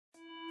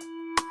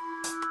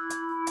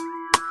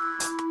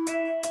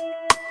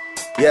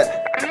Yeah.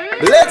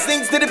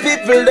 Blessings to the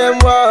people, them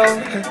wow.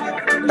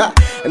 Na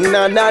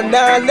na na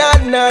na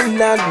na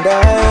na na.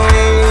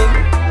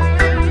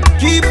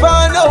 Keep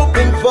on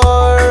hoping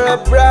for a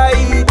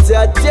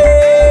brighter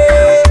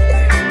day.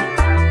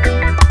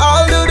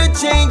 Although the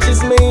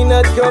changes may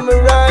not come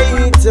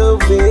right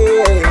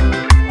away,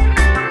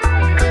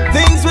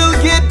 things will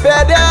get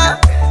better.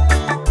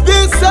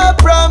 This I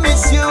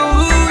promise you,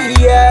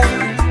 yeah.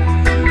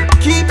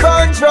 Keep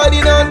on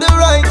treading on the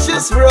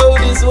righteous road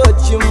is what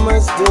you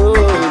must do,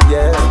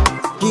 yeah.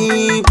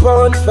 Keep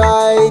on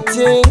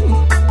fighting,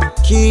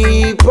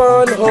 keep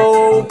on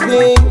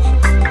hoping,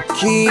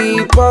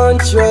 keep on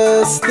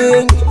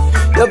trusting.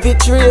 The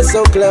victory is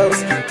so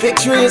close,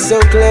 victory is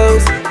so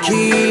close.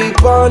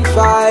 Keep on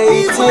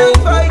fighting,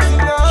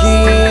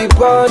 keep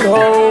on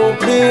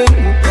hoping,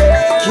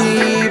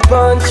 keep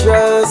on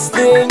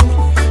trusting.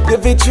 The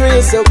victory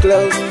is so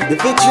close, the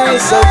victory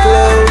is so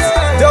close.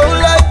 Don't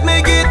let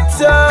me get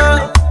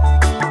tough,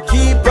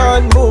 keep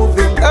on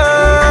moving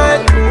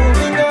on.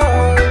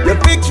 The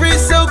victory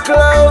is so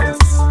close,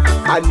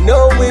 I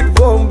know it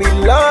won't be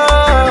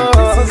long.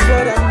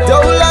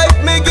 Don't let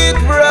me get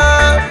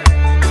rough,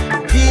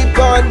 keep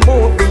on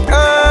moving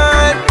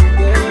on.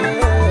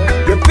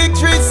 The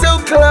victory is so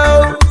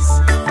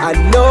close, I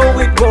know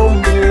it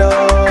won't be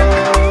long.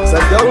 So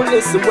don't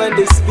listen when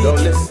they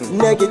speak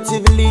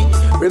negatively.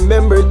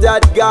 Remember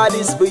that God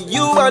is for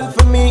you and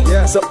for me,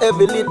 yeah. So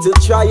every little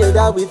trial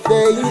that we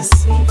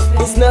face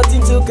is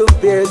nothing to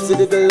compare to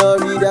the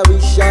glory that we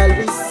shall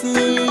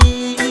receive.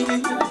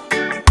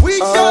 We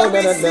shall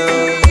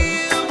receive.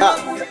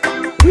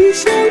 We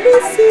shall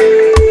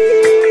receive.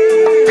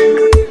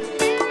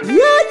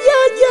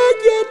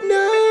 Yeah,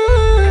 no.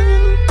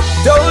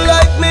 Don't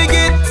let me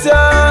get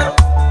tough,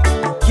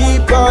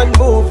 keep on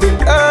moving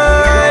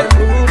on.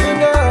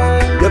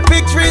 The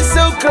victory is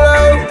so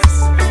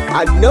close,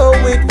 I know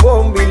it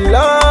won't be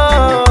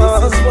long.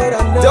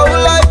 Don't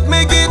let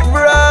me get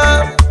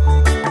rough,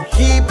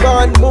 keep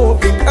on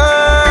moving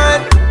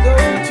on.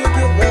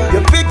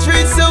 The victory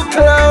is so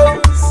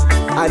close,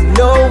 I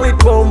know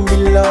it won't be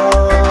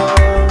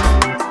long.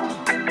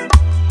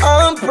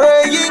 I'm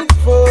praying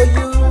for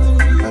you,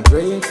 I'm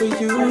praying for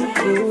you,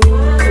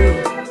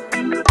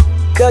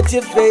 that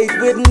your faith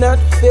will not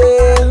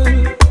fail.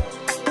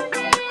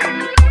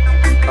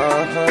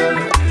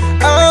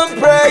 I'm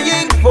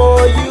praying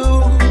for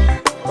you,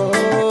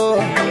 oh,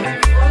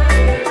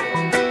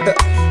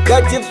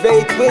 that your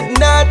faith would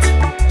not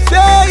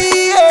fail.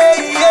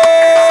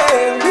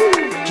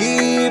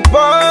 Keep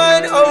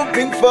on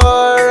hoping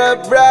for a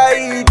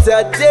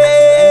brighter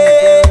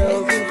day.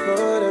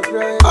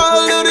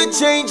 Although the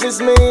changes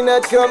may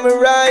not come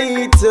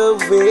right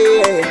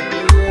away,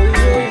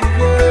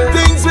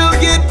 things will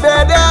get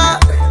better.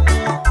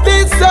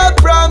 This I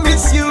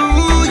promise you,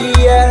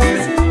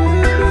 yeah.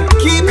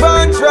 Keep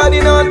on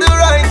treading on the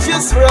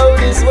righteous road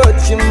is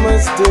what you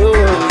must do,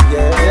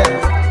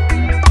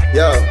 yeah.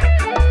 Yo,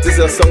 this is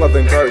a song of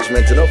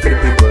encouragement, you know, for the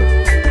people.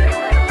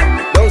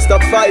 Don't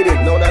stop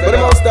fighting, no, but the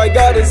Most High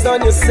God is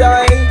on your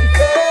side.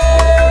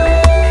 Yeah.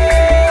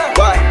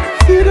 Why?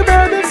 See the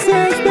Bible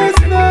says there's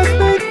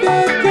nothing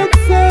that can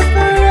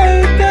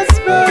separate us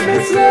from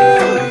His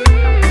love.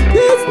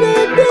 There's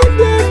nothing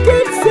that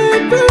can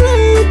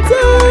separate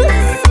us.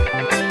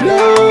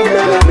 No,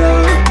 no, no.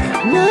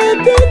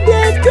 Nothing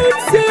that can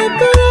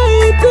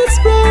separate us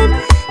from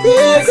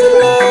His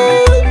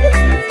love.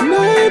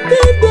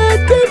 Nothing that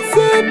can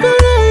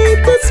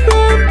separate us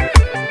from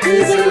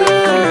His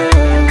love.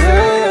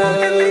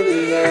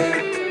 Yeah.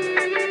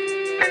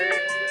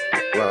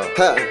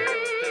 Wow.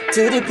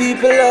 To the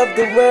people of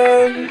the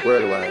world,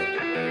 worldwide,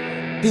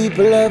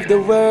 people of the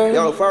world,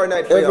 yo,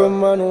 Farenite for every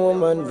man,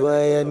 woman,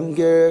 boy, and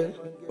girl.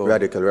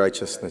 Radical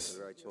righteousness.